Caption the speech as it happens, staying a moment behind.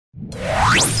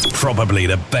Probably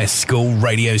the best school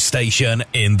radio station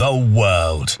in the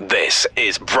world. This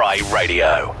is Bright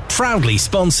Radio. Proudly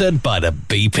sponsored by the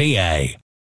BPA.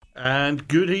 And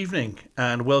good evening,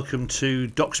 and welcome to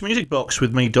Doc's Music Box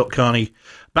with me, Dr Kearney,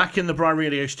 back in the Bright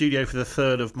Radio studio for the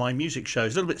third of my music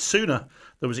shows. A little bit sooner than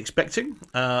I was expecting.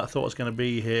 I thought I was going to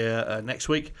be here next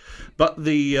week. But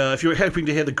if you were hoping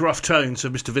to hear the gruff tones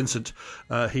of Mr. Vincent,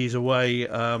 he's away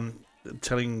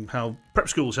telling how prep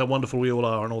schools, how wonderful we all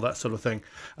are and all that sort of thing.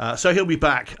 So he'll be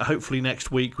back hopefully next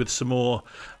week with some more,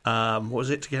 what was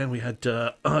it again? We had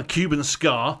Cuban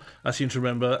Ska, I seem to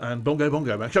remember, and Bongo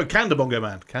Man. So Canda Bongo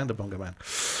Man.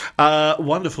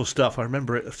 Wonderful stuff. I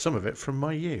remember some of it from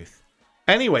my youth.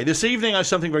 Anyway, this evening I have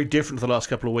something very different for the last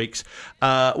couple of weeks.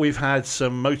 We've had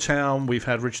some Motown, we've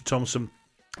had Richard Thompson.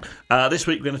 This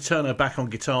week we're going to turn our back on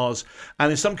guitars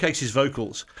and in some cases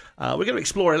vocals. We're going to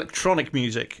explore electronic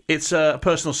music. It's a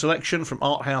personal selection from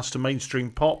art house to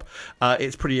mainstream pop.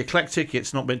 It's pretty eclectic.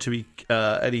 It's not meant to be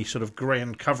any sort of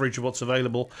grand coverage of what's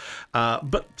available,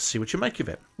 but see what you make of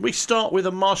it. We start with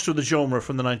a master of the genre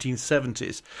from the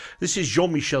 1970s. This is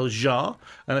Jean-Michel Jarre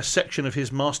and a section of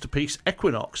his masterpiece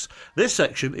Equinox. This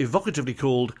section evocatively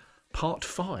called Part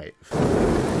 5.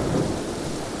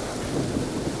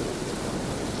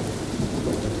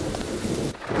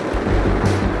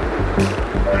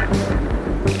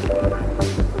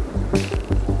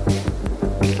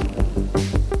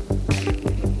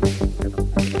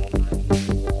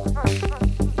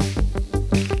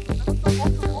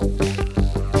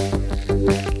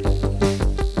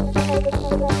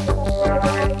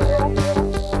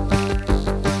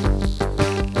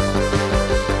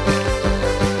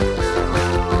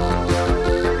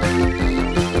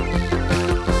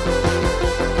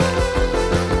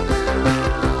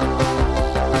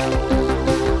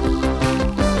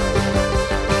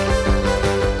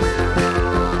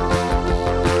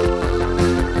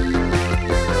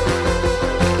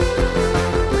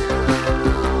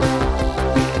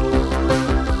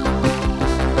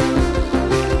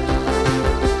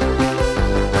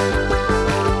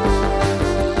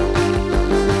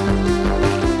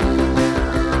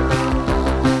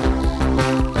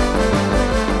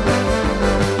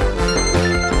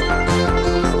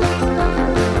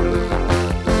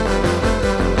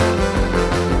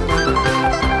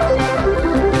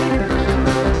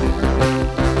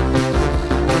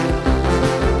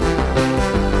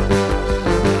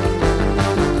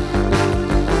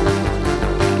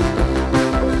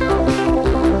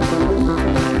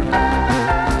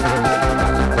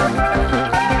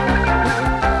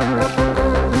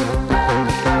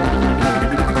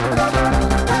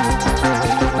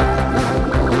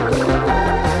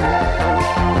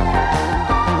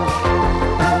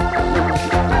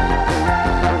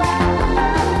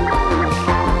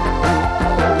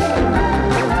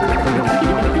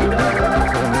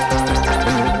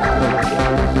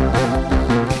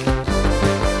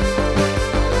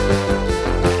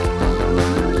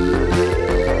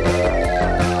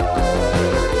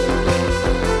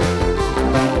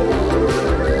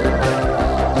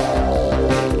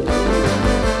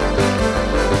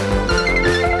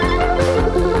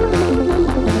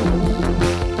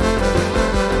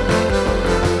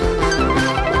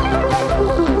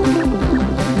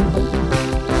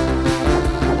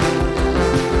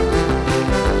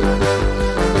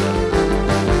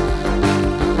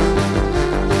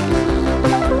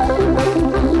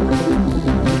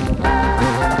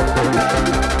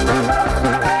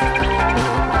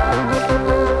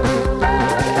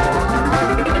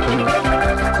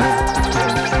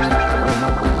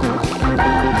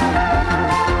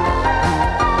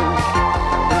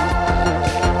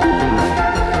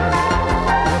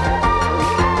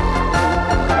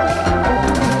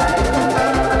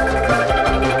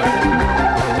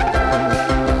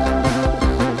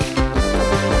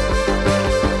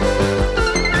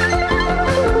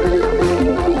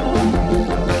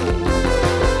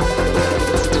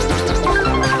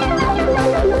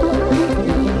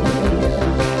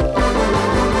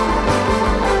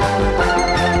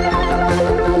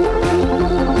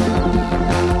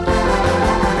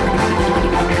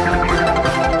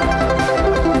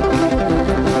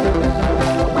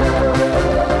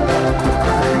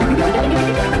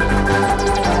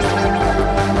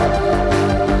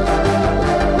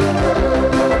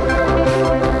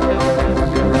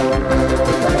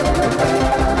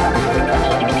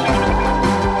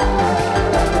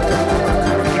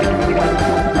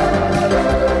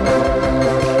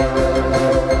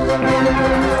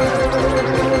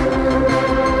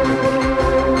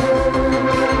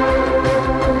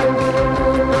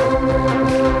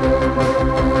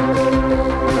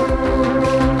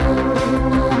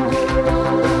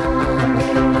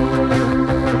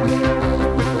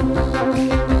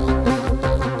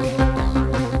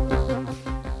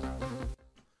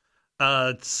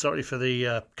 sorry for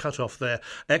the cut-off there.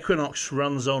 Equinox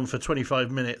runs on for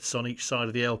 25 minutes on each side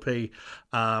of the LP,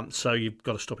 so you've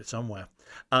got to stop it somewhere.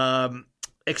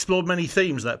 Explored many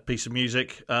themes, that piece of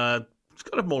music. It's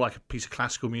kind of more like a piece of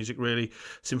classical music, really,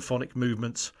 symphonic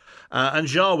movements. And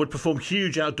Jar would perform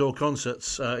huge outdoor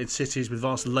concerts in cities with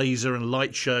vast laser and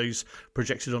light shows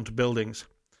projected onto buildings.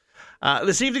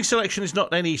 This evening's selection is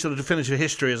not any sort of definitive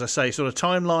history, as I say, sort of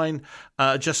timeline,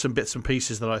 just some bits and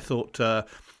pieces that I thought,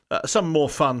 some more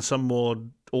fun, some more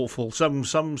awful, some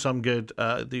good,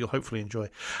 that you'll hopefully enjoy.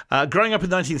 Growing up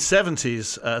in the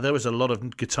 1970s, there was a lot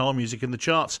of guitar music in the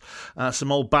charts,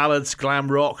 some old ballads,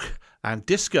 glam rock, and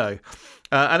disco.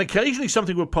 And occasionally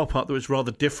something would pop up that was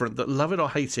rather different, that love it or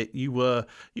hate it, you were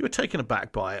taken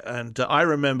aback by it. And I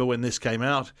remember when this came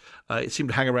out, it seemed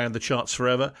to hang around the charts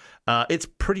forever. It's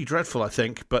pretty dreadful, I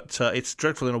think, but it's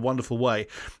dreadful in a wonderful way.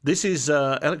 This is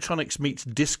electronics meets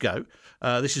disco.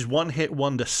 This is One Hit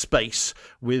Wonder Space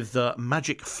with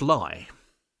Magic Fly.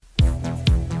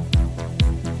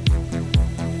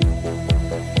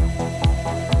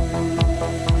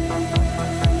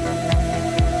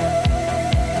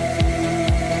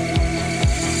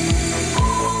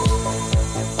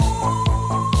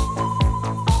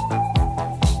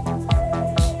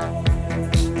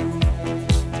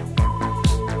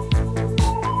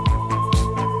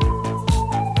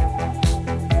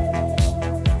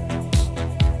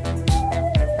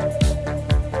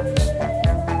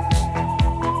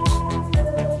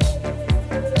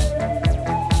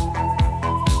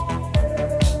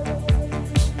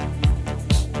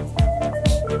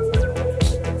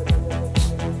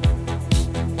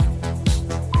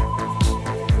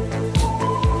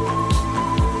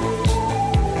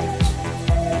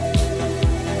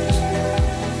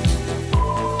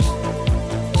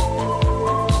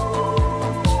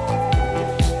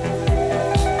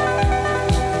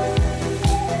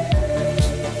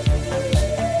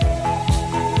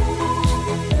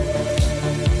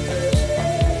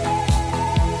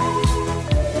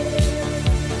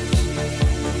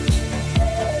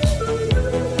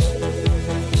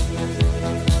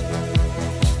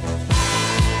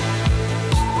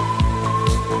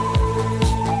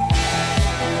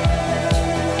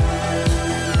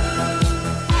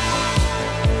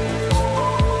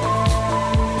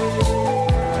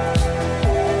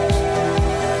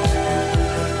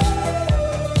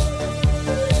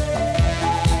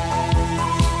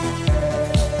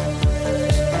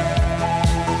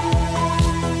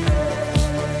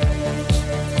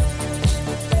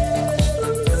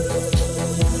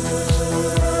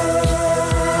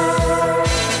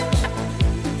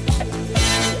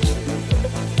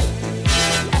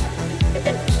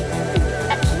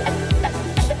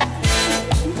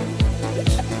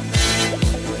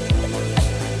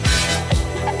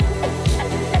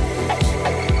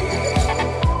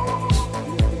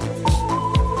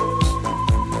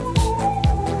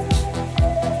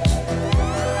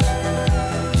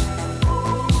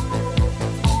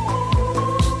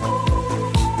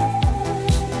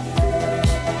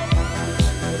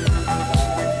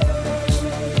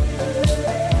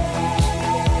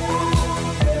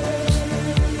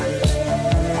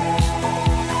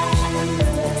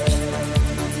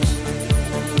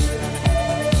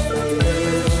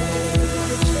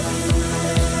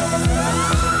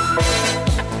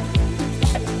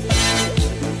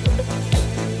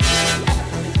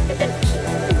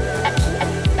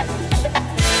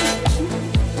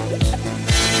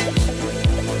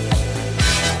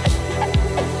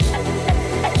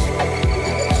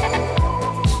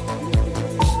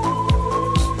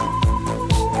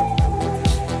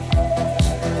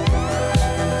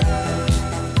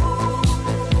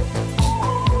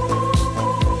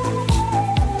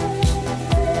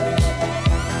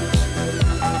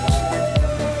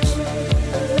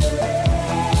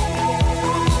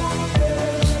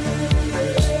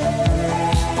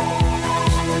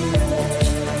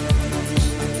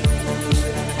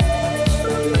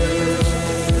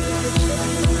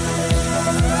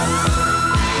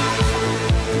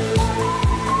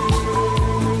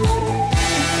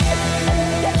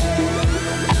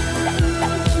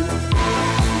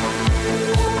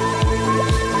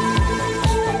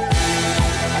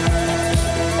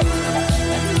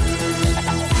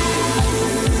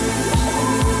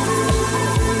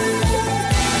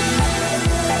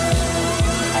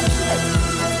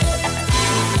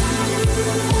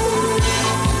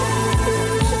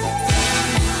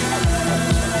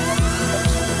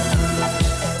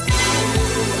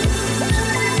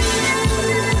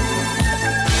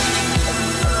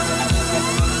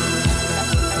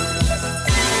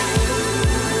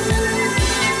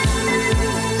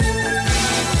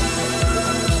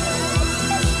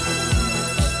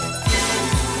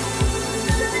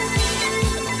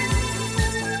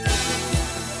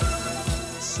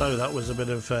 So that was a bit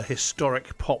of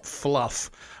historic pop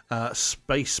fluff. Magic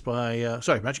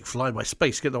Fly by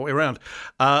Space, get that way around.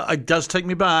 It does take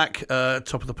me back,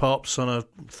 Top of the Pops on a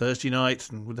Thursday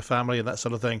night and with the family and that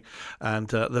sort of thing. And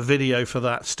the video for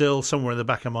that still somewhere in the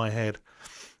back of my head.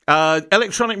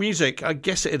 Electronic music, I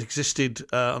guess it had existed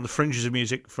on the fringes of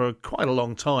music for quite a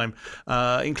long time.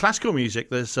 In classical music,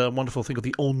 there's a wonderful thing called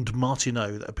the onde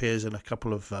martineau that appears in a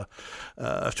couple of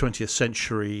 20th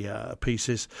century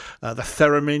pieces. The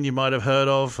theremin you might have heard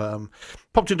of.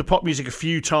 Popped into pop music a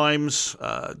few times,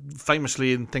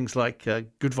 famously in things like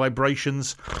Good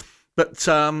Vibrations. But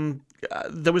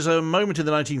there was a moment in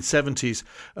the 1970s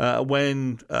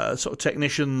when sort of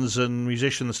technicians and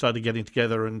musicians started getting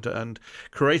together and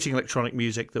creating electronic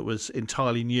music that was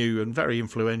entirely new and very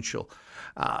influential.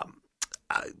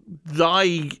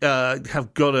 I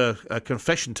have got a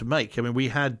confession to make. I mean, we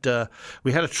had a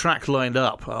track lined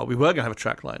up. We were going to have a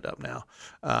track lined up now,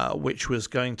 which was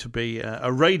going to be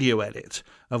a radio edit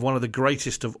of one of the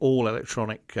greatest of all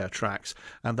electronic tracks,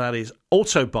 and that is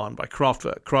Autobahn by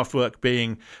Kraftwerk. Kraftwerk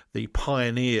being the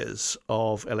pioneers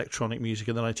of electronic music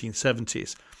in the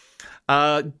 1970s.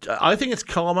 I think it's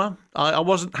calmer. I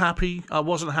wasn't happy.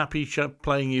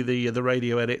 Playing you the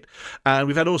radio edit, and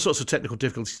we've had all sorts of technical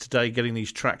difficulties today getting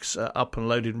these tracks up and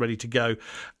loaded and ready to go.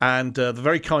 And the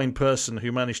very kind person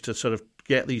who managed to sort of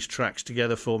get these tracks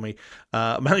together for me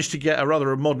managed to get a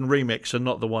modern remix and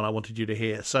not the one I wanted you to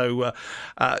hear. So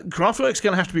Kraftwerk's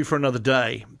going to have to be for another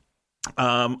day.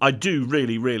 I do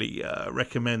really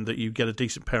recommend that you get a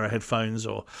decent pair of headphones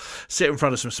or sit in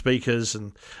front of some speakers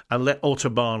and let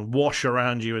Autobahn wash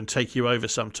around you and take you over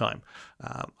sometime.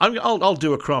 I'll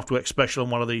do a Kraftwerk special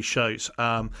on one of these shows.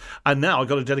 And now I've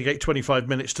got to dedicate 25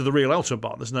 minutes to the real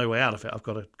Autobahn. There's no way out of it. I've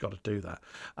got to do that.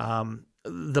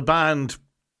 The band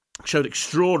showed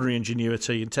extraordinary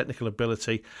ingenuity and technical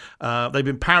ability. They've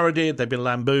been parodied, they've been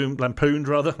lampooned.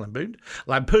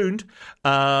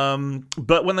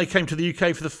 But when they came to the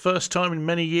UK for the first time in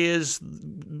many years,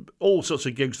 all sorts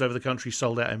of gigs over the country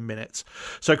sold out in minutes.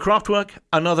 So Kraftwerk,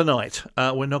 another night.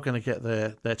 We're not going to get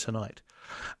there tonight.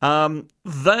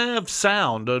 Their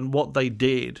sound and what they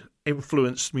did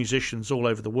influenced musicians all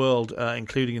over the world,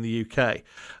 including in the UK.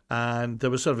 And there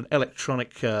was sort of an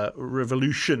electronic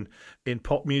revolution in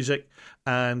pop music,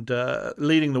 and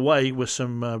leading the way were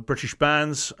some British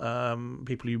bands,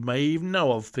 people you may even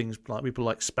know of, things like people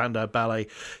like Spandau Ballet,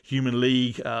 Human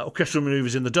League, Orchestral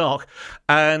Manoeuvres in the Dark.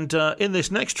 And in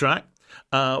this next track,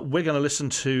 we're going to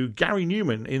listen to Gary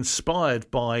Newman,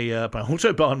 inspired by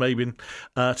Autobahn maybe,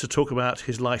 to talk about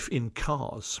his life in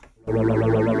cars.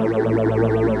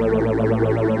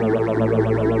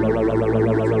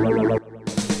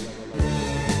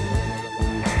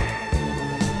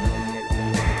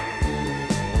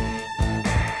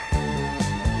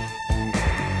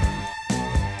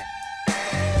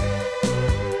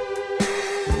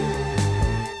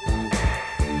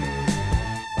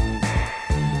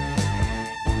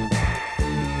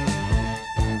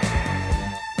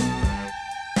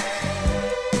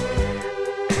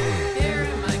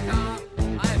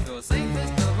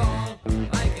 Safest of all,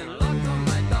 I can lock all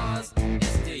my doors.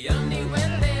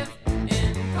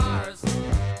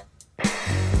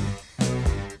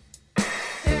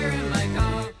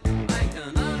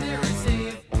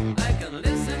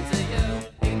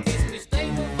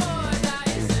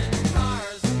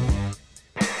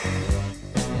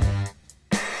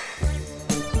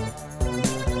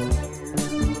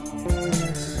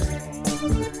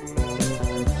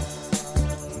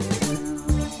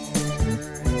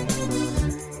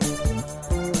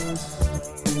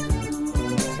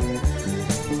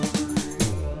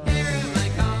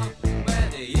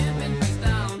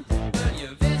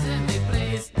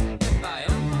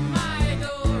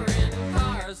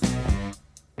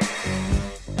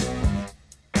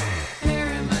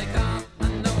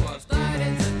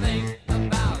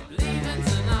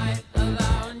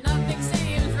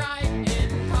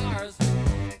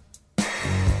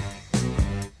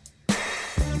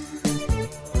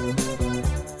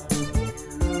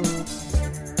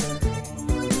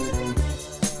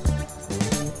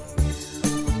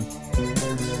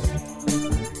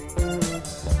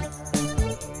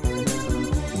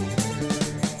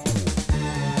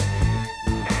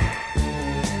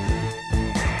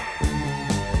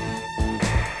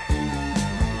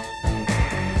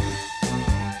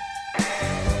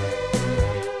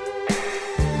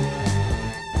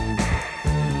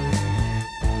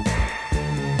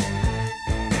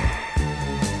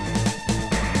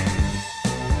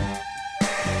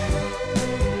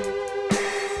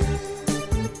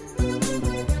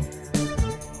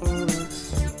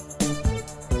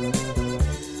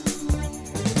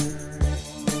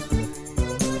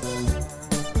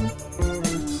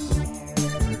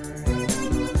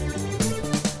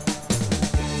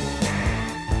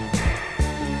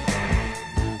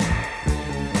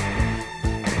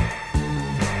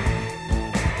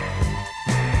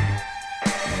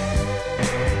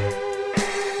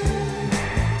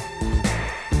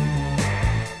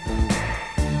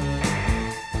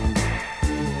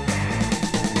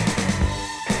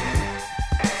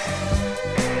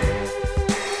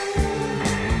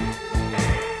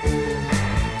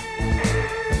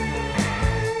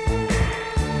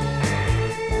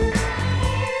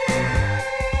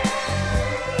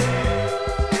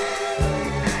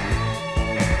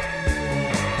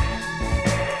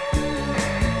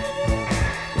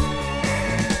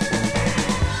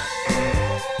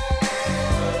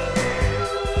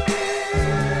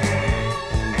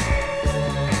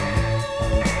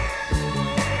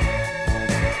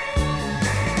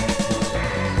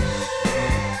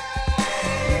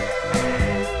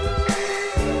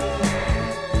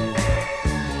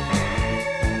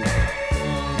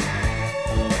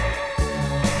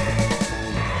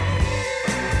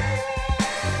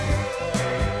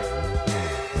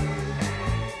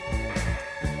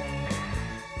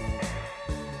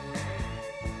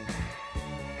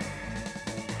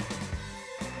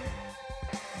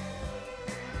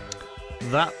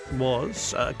 that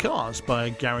was Cars by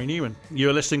Gary Newman.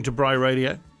 You're listening to Bry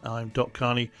Radio. I'm Dr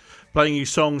Kearney, playing you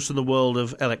songs from the world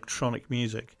of electronic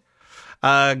music.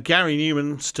 Gary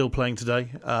Newman still playing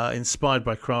today, inspired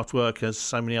by Kraftwerk, as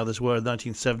so many others were in the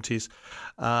 1970s,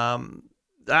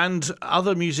 and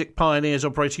other music pioneers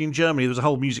operating in Germany. There was a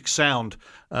whole music sound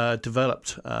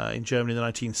developed in Germany in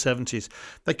the 1970s.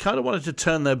 They kind of wanted to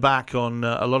turn their back on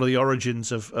a lot of the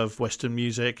origins of Western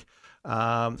music,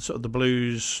 sort of the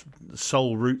blues, the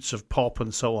soul roots of pop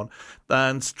and so on,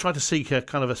 and try to seek a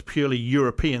kind of a purely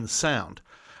European sound.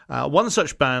 One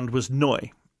such band was Neu.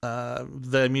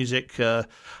 Their music,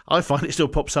 I find it still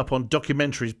pops up on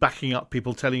documentaries backing up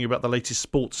people telling you about the latest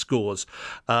sports scores.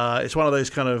 It's one of those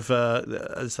kind of,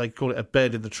 as they call it, a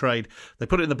bed in the trade. They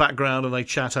put it in the background and they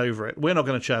chat over it. We're not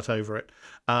going to chat over it.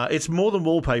 It's more than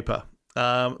wallpaper.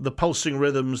 The pulsing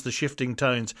rhythms, the shifting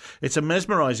tones. It's a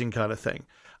mesmerising kind of thing.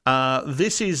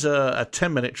 This is a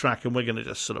 10-minute track, and we're going to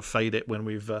just sort of fade it when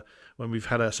we've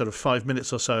had a sort of 5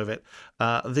 minutes or so of it.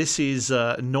 This is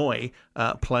Neu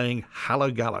playing Hallo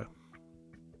Gallo.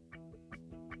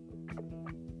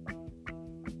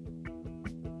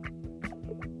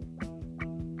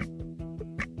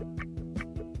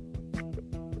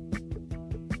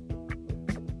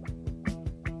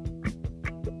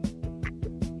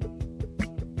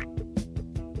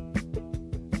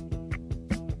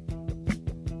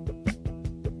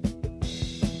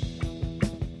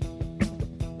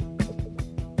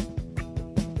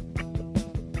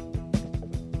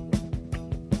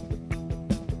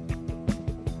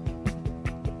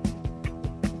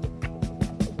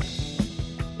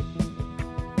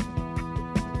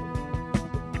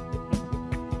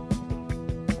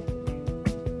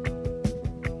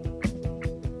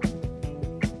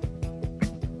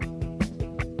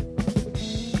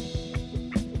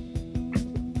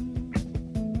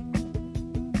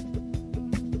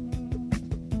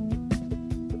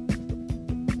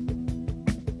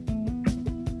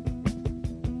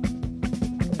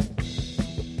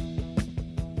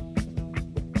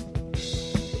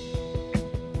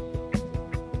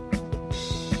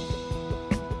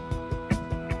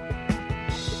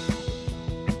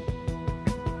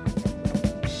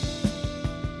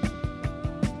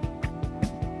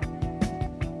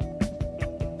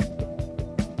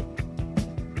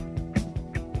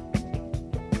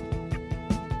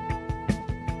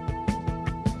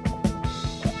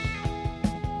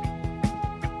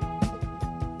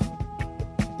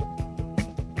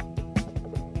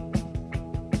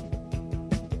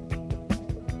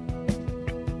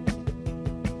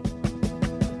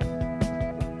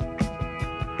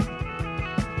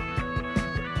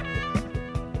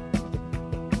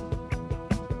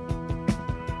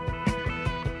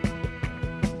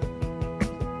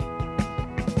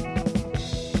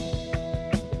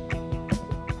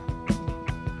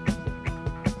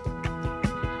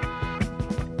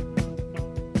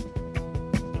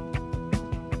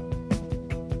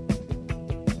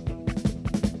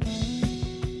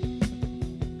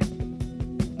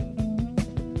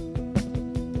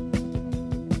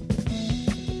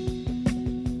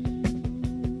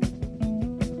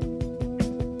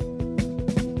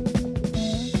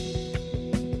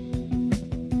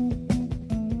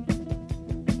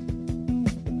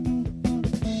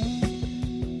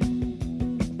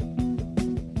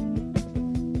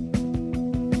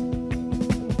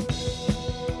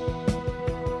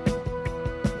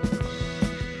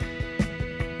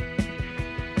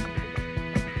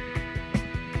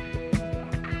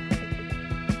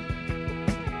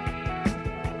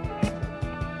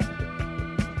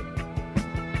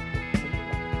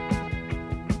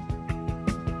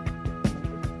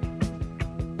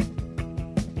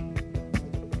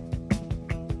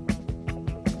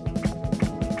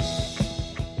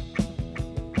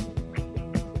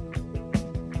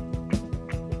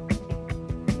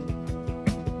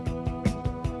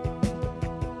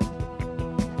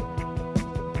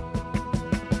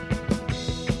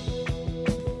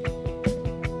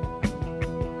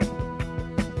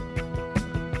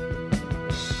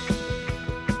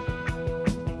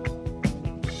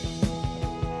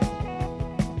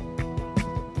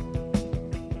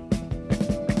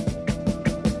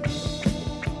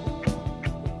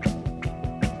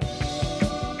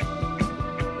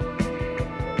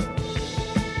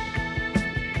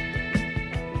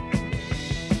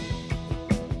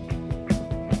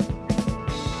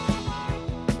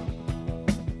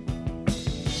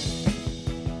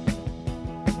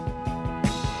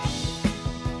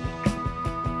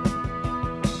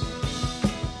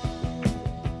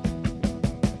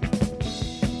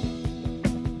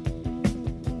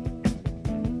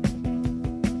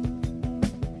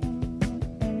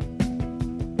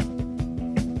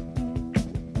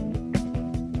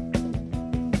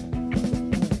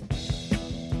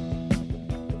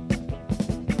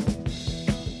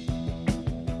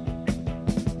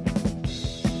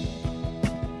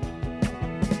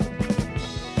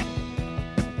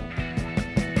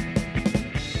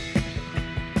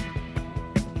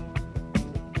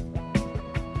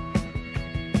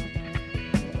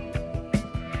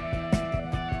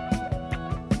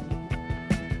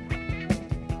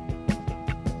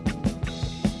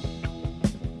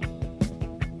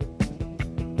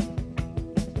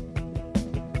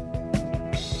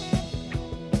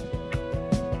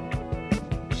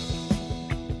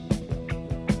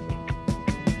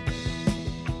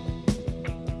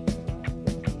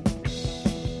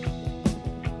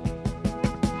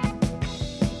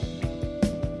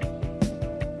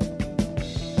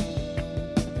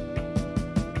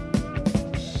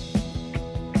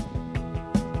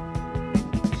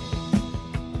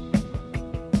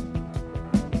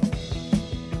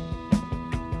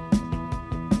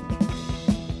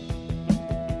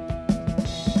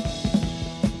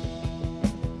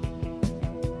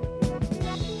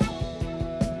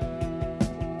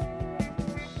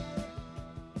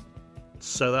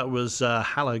 So that was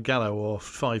Hallo Gallo, or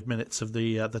 5 minutes of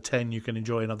the 10 you can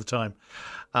enjoy another time.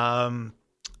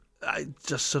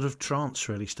 Just sort of trance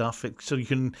really stuff. So you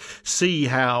can see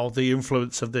how the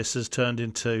influence of this has turned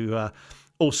into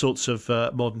all sorts of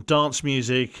modern dance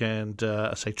music and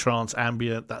I say trance,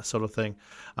 ambient, that sort of thing.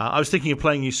 I was thinking of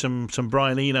playing you some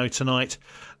Brian Eno tonight,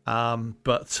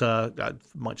 but I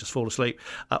might just fall asleep.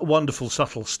 Wonderful,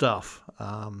 subtle stuff.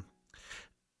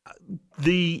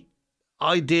 The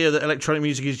idea that electronic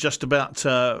music is just about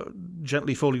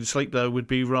gently falling to sleep, though, would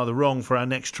be rather wrong for our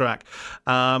next track.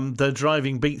 The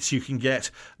driving beats you can get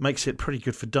makes it pretty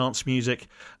good for dance music.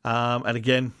 And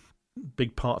again,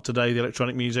 big part today, the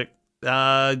electronic music.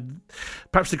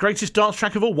 Perhaps the greatest dance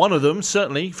track of all, one of them,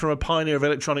 certainly, from a pioneer of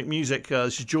electronic music.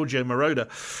 This is Giorgio Moroder,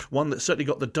 one that certainly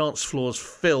got the dance floors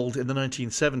filled in the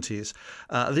 1970s.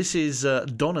 This is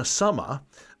Donna Summer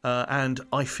and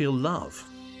I Feel Love.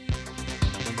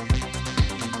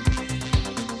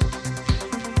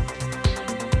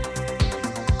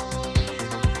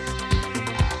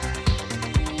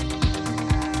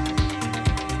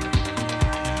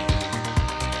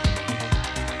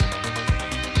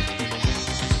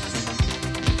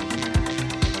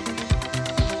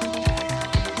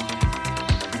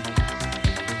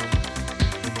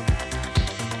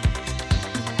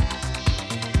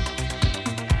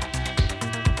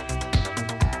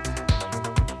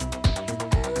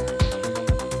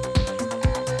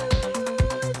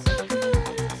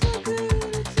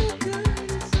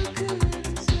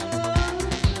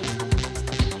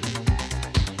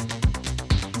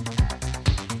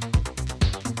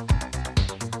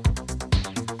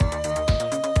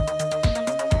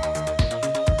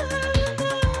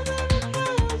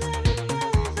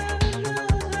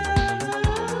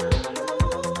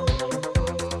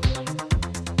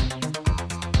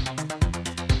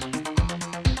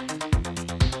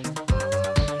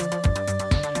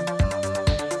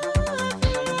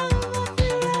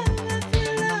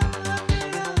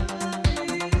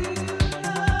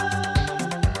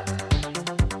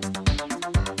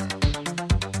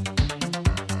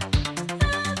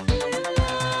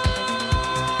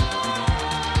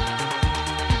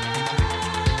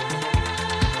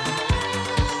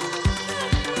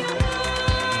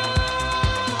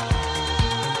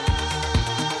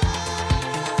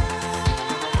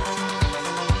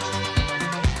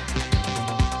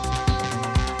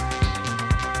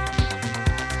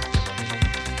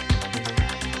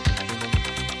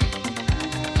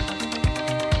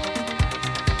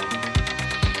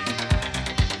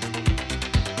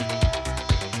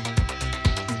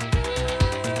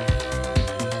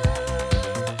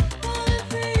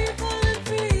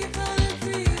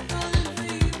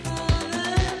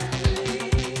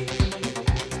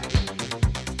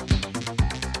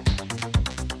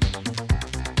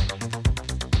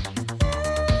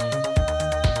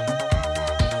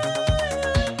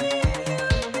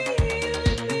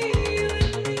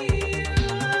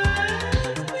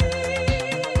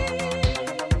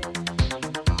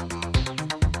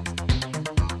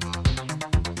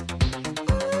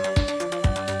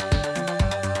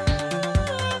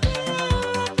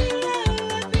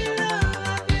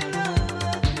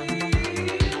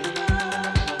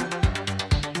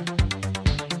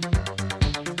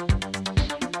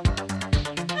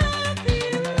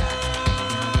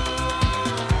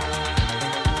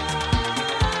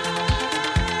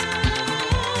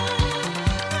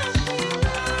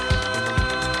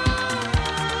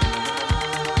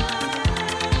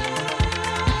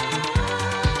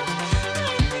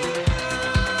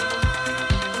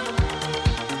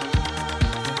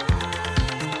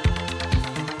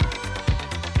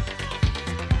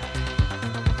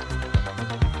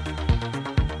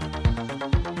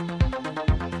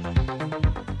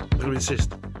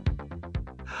 Insist.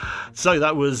 So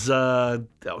that was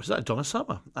Donna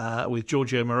Summer with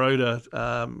Giorgio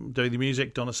Moroder doing the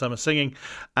music, Donna Summer singing,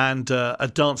 and a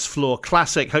dance floor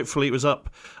classic. Hopefully it was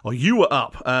up, or you were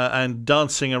up and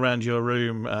dancing around your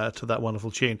room to that wonderful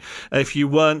tune. If you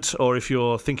weren't, or if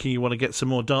you're thinking you want to get some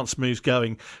more dance moves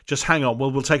going, just hang on.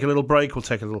 We'll take a little break. We'll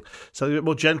take something a bit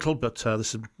more gentle, but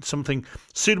this is something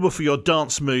suitable for your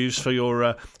dance moves, for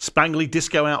your spangly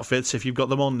disco outfits. If you've got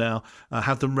them on now,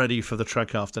 have them ready for the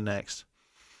track after next.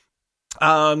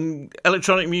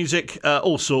 Electronic music,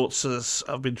 all sorts, as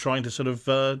I've been trying to sort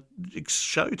of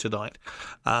show tonight.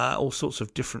 All sorts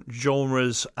of different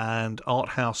genres and art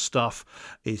house stuff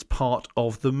is part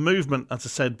of the movement. As I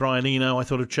said, Brian Eno, I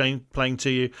thought of playing to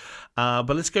you. But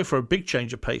let's go for a big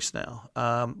change of pace now.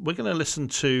 We're going to listen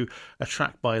to a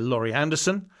track by Laurie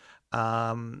Anderson.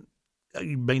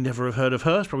 You may never have heard of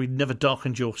her. It's probably never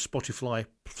darkened your Spotify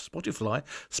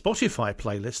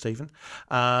playlist even.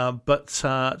 But just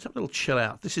a little chill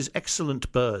out. This is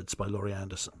Excellent Birds by Laurie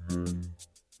Anderson.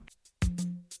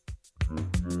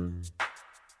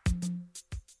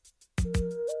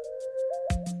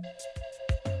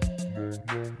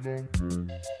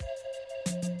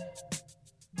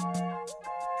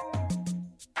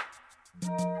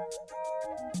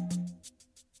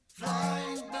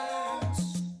 Flying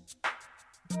birds,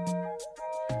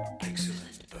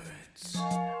 excellent birds.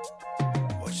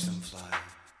 Watch them fly.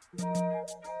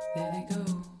 There they go.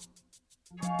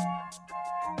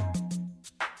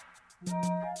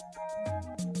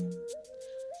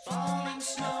 Falling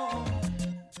snow,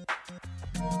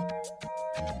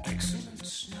 excellent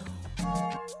snow.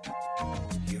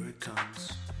 Here it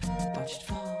comes. Watch it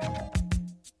fall.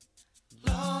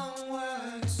 Long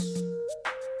words.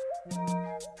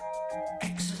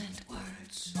 Excellent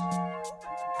words.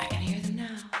 I can hear them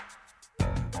now.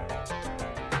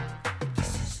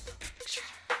 This is the picture.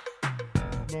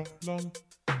 I'm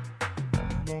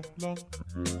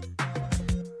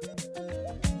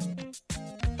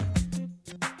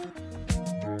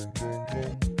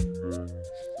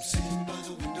sitting by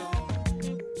the window,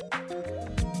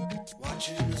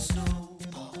 watching the snow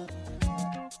fall.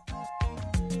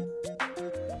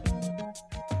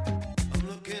 I'm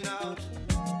looking out.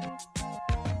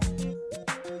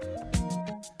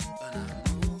 And I'm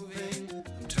moving,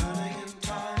 I'm turning in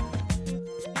time.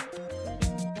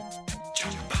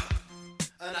 Jump up,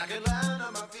 and I can land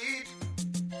on my feet.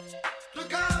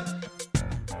 Look out!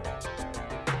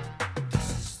 This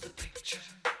is the picture.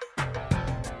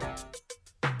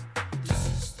 This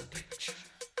is the picture.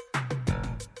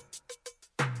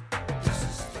 This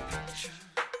is the picture.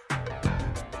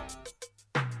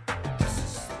 This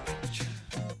is the picture.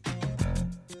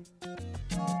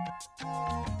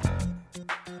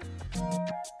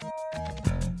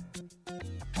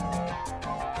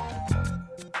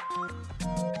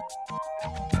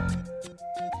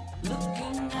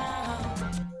 Looking out,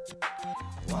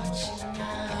 watching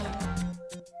out.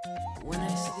 When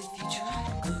I see the future,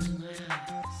 I close my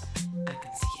eyes. I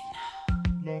can see it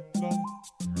now.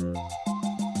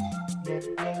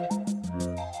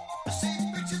 I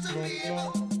see pictures of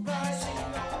people rising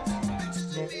up,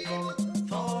 pictures of people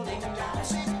falling down. I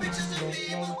see pictures of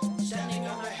people standing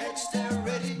on their heads, they're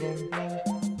ready.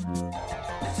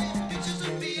 I see pictures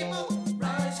of people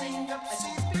rising up. I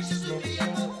see pictures of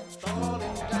people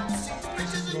falling down. I see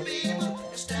pictures of people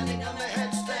standing on their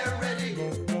heads, they're ready.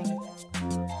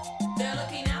 They're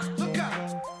looking out. Look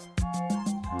out.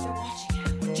 They're watching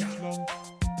out. Watch out.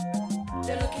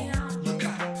 They're looking out. Look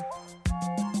out. They're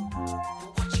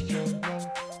watching out.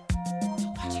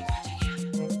 They're watching out. I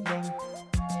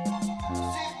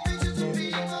see pictures of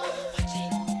people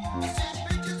watching. I see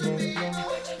pictures of people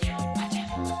watching out. Watch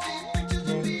out. I see pictures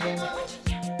of people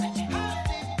watching out. Watch out. I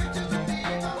see pictures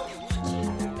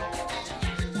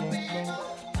of people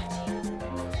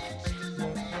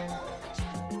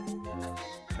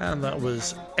And that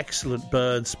was Excellent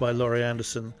Birds by Laurie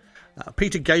Anderson.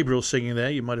 Peter Gabriel singing there.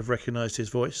 You might have recognised his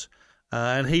voice.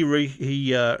 And he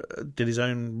did his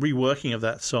own reworking of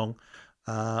that song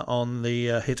on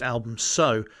the hit album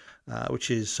So,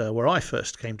 which is where I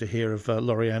first came to hear of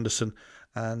Laurie Anderson,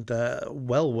 and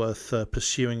well worth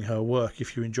pursuing her work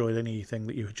if you enjoyed anything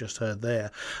that you had just heard there.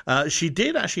 She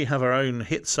did actually have her own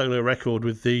hit solo record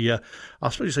with the, I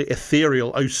suppose you say,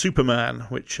 ethereal Oh Superman,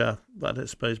 which I don't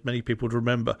suppose many people would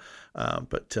remember.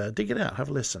 But dig it out, have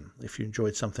a listen if you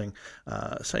enjoyed something,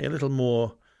 say a little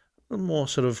more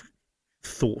sort of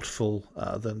thoughtful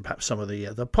than perhaps some of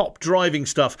the pop driving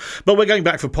stuff. But we're going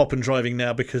back for pop and driving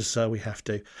now because we have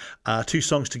to. 2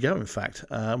 songs to go, in fact.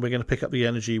 We're going to pick up the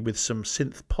energy with some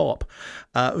synth pop.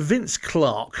 Vince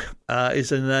Clarke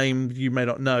is a name you may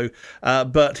not know,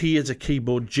 but he is a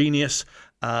keyboard genius.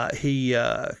 He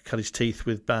cut his teeth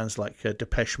with bands like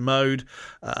Depeche Mode,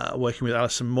 working with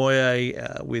Alison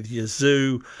Moyet, with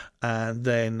Yazoo, and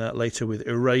then later with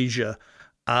Erasure.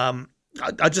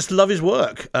 I just love his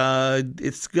work.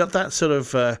 It's got that sort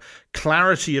of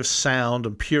clarity of sound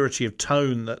and purity of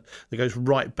tone that goes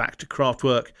right back to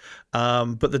Kraftwerk.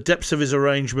 But the depths of his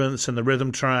arrangements and the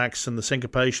rhythm tracks and the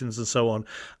syncopations and so on,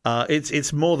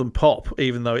 it's more than pop,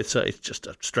 even though it's just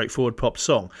a straightforward pop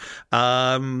song.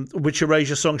 Which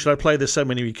Erasure song should I play? There's so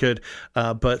many we could.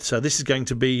 But this is going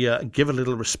to be Give a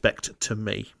Little Respect to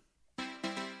Me.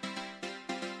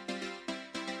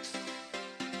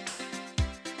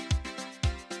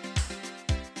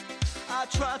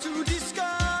 Try to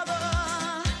discover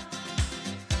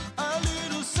a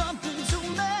little something to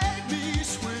make me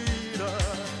sweeter.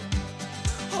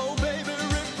 Oh, baby,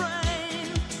 refrain.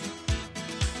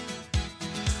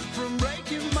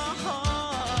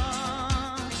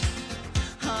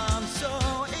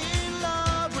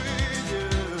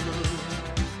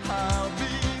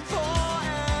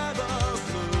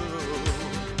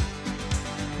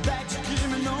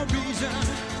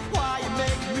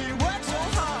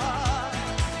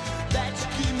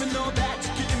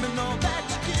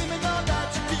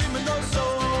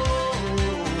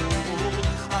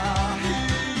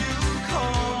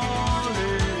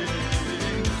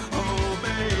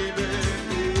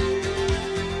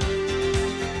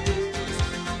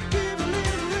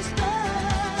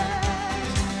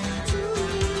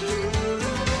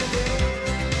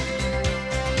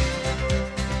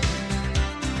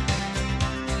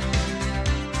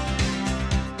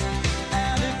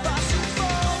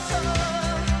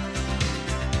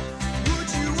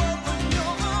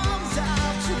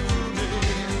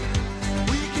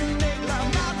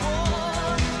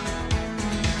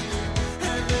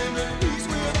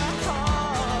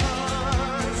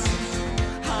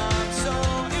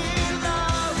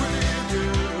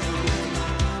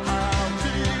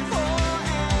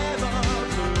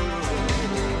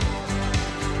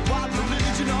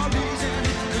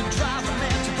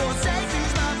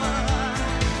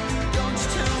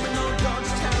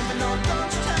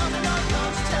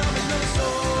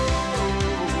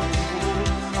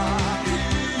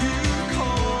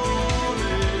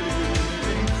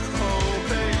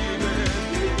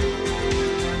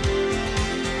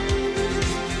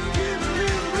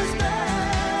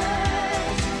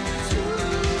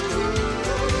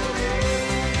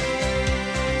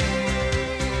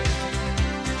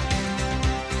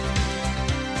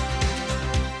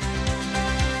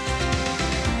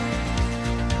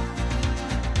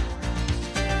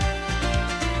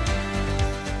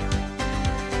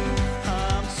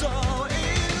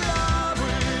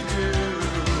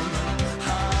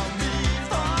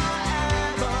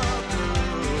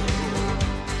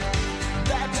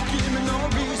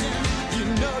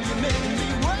 love, you make me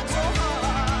work so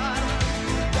hard.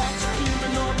 That you give me,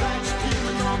 no, that you give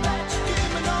me, no, that you give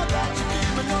me, no, that you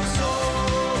give me, no. So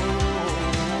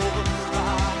I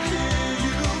hear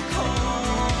you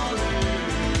calling,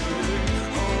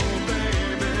 oh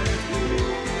baby,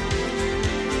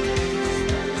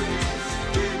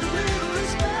 give a little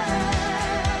respect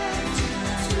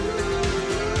to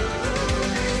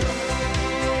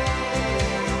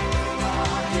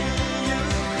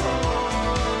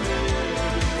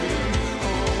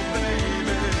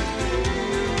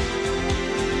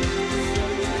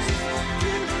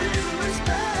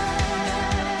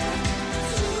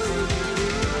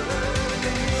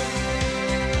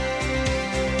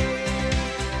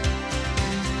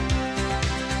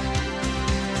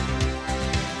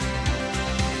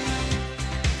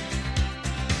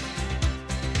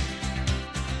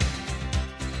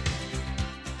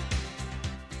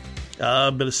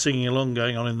A bit of singing along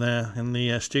going on in there in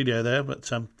the studio there, but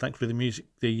thankfully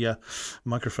the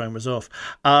microphone was off.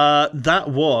 That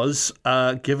was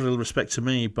Give a Little Respect to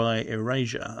Me by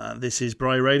Erasure. This is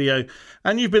Bry Radio,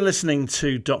 and you've been listening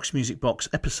to Doc's Music Box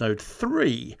episode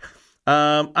 3.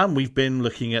 And we've been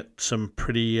looking at some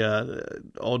pretty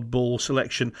oddball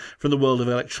selection from the world of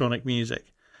electronic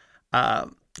music.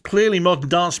 Clearly, modern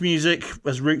dance music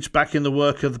has roots back in the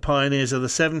work of the pioneers of the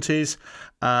 70s,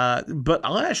 but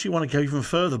I actually want to go even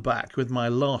further back with my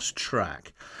last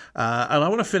track. And I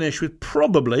want to finish with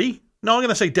probably, no, I'm going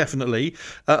to say definitely,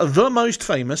 the most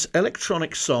famous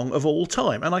electronic song of all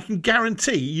time. And I can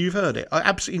guarantee you've heard it. I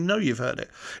absolutely know you've heard it.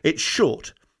 It's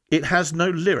short. It has no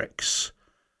lyrics.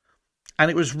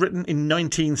 And it was written in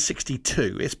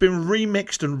 1962. It's been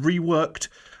remixed and reworked,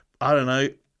 I don't know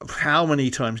how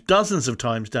many times, dozens of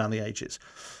times down the ages.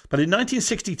 But in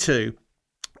 1962,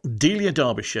 Delia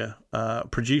Derbyshire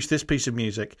produced this piece of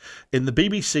music in the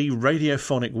BBC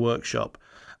Radiophonic Workshop.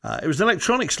 It was an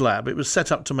electronics lab. It was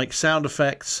set up to make sound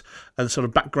effects and sort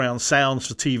of background sounds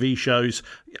for TV shows,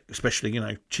 especially,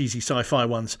 cheesy sci-fi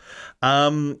ones.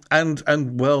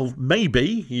 And well,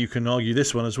 maybe, you can argue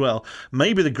this one as well,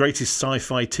 maybe the greatest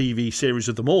sci-fi TV series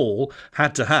of them all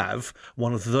had to have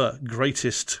one of the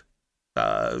greatest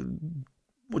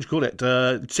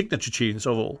signature tunes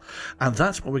of all. And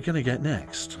that's what we're going to get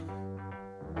next.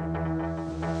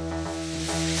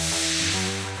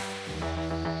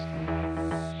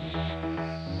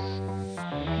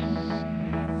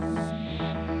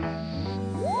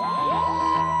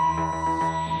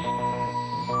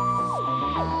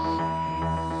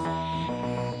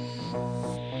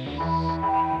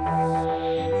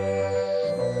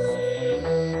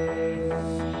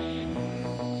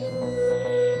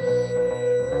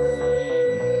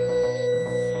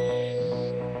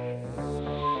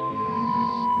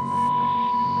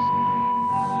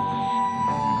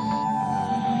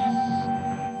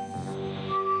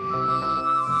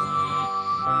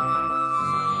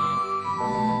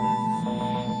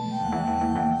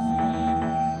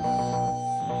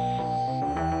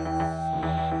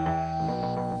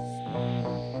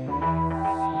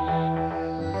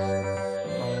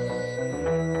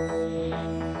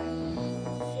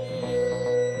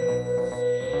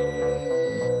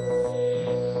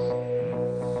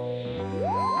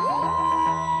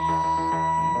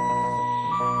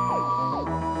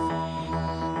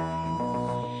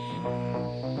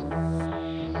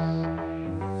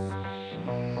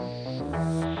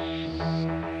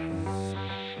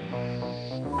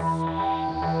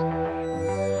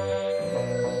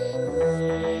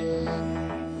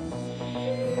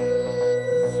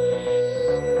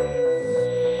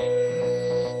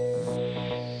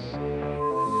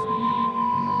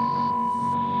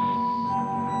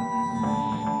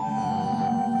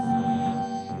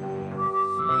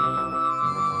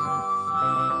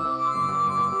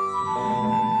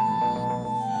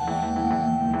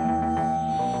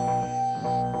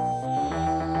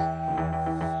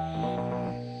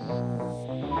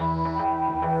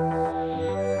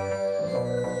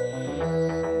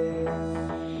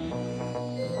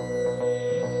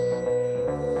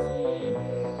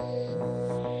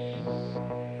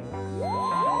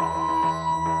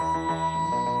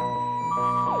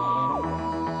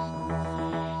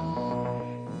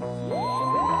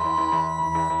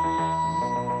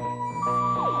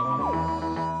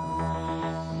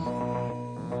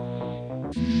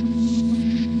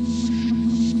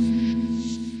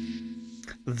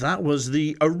 That was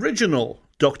the original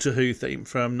Doctor Who theme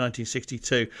from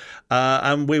 1962,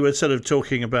 and we were sort of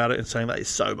talking about it and saying that it's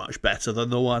so much better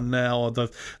than the one now, or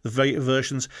the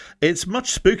versions. It's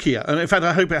much spookier, and in fact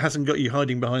I hope it hasn't got you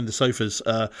hiding behind the sofas,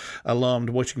 alarmed,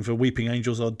 waiting for weeping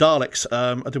angels or Daleks.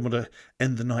 I didn't want to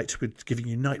end the night with giving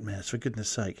you nightmares, for goodness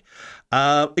sake.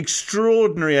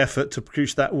 Extraordinary effort to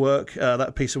produce that work,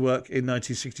 that piece of work in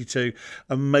 1962.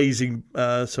 Amazing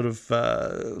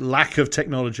lack of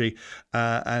technology,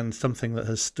 and something that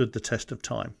has stood the test of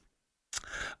time.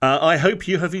 I hope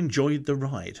you have enjoyed the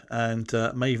ride and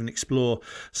may even explore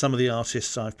some of the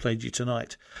artists I've played you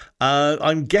tonight.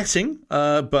 I'm guessing,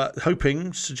 but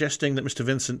hoping, suggesting that Mr.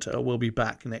 Vincent will be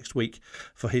back next week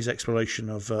for his exploration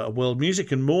of world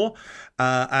music and more.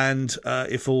 And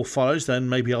if all follows, then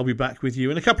maybe I'll be back with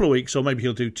you in a couple of weeks, or maybe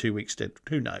he'll do 2 weeks.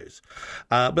 Who knows?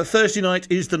 But Thursday night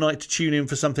is the night to tune in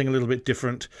for something a little bit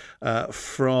different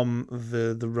from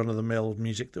the run-of-the-mill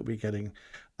music that we're getting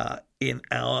in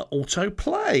our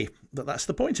autoplay. That's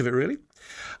the point of it, really.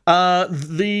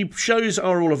 The shows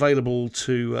are all available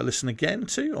to listen again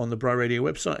to on the Bri Radio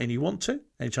website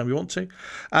anytime you want to.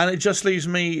 And it just leaves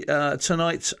me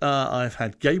tonight. I've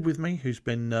had Gabe with me, who's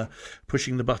been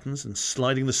pushing the buttons and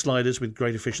sliding the sliders with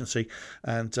great efficiency,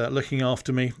 and looking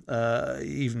after me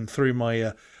even through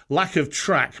my lack of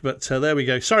track. But there we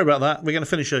go. Sorry about that. We're going to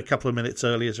finish a couple of minutes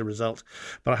early as a result.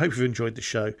 But I hope you've enjoyed the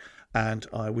show, and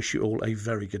I wish you all a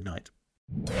very good night.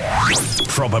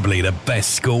 Probably the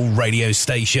best school radio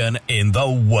station in the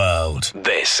world.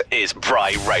 This is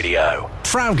Bri Radio.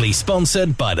 Proudly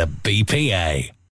sponsored by the BPA.